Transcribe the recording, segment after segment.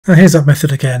Now here's that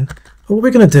method again. But what we're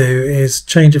going to do is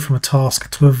change it from a task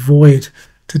to a void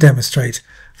to demonstrate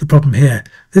the problem here.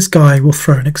 This guy will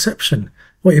throw an exception.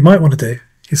 What you might want to do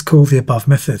is call the above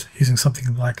method using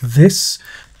something like this.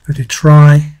 We do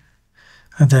try,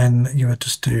 and then you would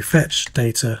just do fetch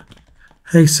data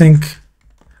async,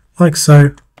 like so.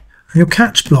 And your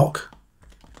catch block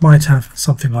might have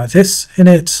something like this in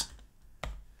it.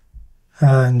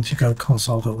 And you go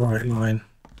console.writeLine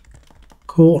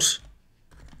caught.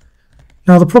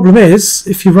 Now the problem is,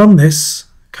 if you run this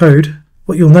code,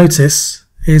 what you'll notice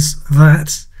is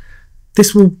that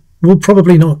this will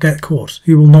probably not get caught.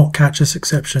 You will not catch this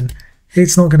exception.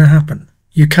 It's not going to happen.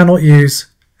 You cannot use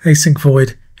async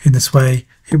void in this way.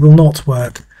 It will not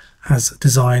work as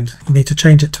designed. You need to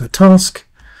change it to a task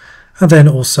and then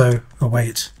also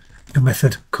await your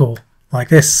method call like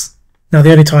this. Now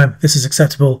the only time this is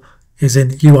acceptable is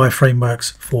in UI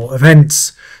frameworks for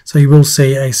events. So you will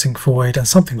see async void and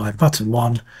something like button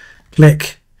 1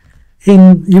 click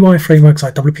in UI frameworks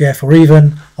like WPF or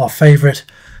even our favorite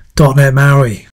 .NET MAUI.